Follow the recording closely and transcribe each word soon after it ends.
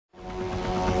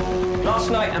Last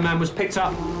night, a man was picked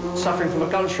up suffering from a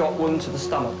gunshot wound to the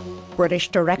stomach. British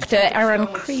director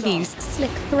Creevy's slick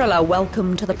thriller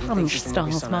Welcome to the Punch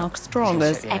stars Mark Strong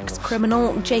as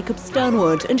ex-criminal Jacob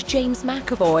Sternwood and James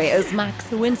McAvoy as Max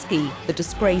Lewinsky, the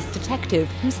disgraced detective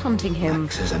who's hunting him.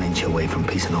 Max is an inch away from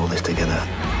piecing all this together.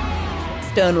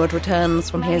 Sternwood returns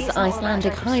from his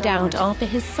Icelandic hideout after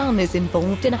his son is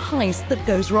involved in a heist that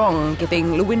goes wrong, giving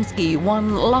Lewinsky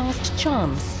one last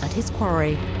chance at his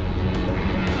quarry.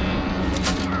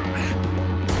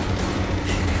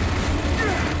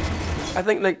 I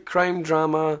think like crime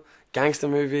drama, gangster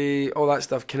movie, all that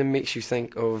stuff kind of makes you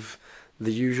think of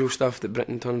the usual stuff that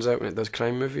Britain turns out when it does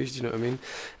crime movies, do you know what I mean?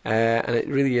 And it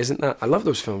really isn't that. I love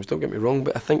those films, don't get me wrong,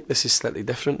 but I think this is slightly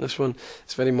different, this one.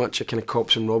 It's very much a kind of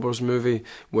cops and robbers movie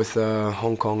with a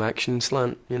Hong Kong action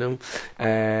slant, you know?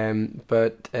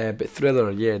 But thriller,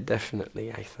 yeah,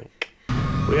 definitely, I think.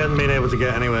 We hadn't been able to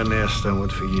get anywhere near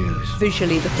Sternwood for years.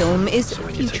 Visually, the film is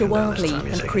future-worldly,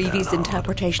 and Creevy's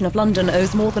interpretation of London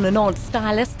owes more than a nod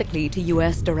stylistically to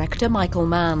US director Michael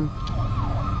Mann.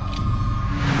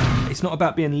 It's not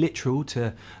about being literal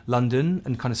to London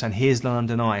and kind of saying, here's the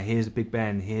London Eye, here's the Big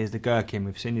Ben, here's the Gherkin,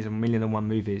 we've seen these in 1,000,001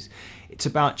 movies. It's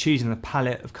about choosing a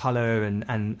palette of colour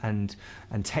and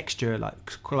texture,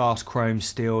 like glass, chrome,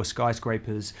 steel,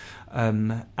 skyscrapers,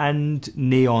 and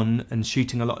neon, and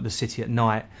shooting a lot of the city at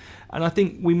night. And I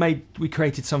think we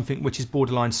created something which is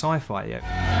borderline sci-fi, yeah.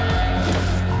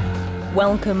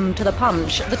 Welcome to the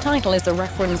Punch. The title is a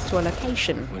reference to a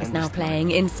location. It's now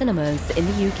playing in cinemas in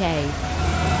the UK.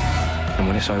 And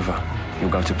when it's over, you'll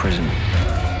go to prison.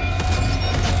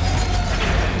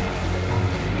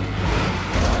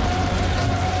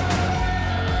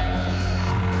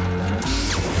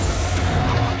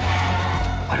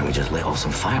 Why don't we just let off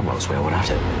some fireworks while we're at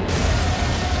it?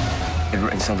 He'd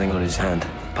written something on his hand.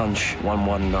 Punch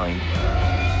 119.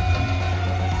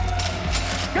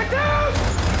 Get down!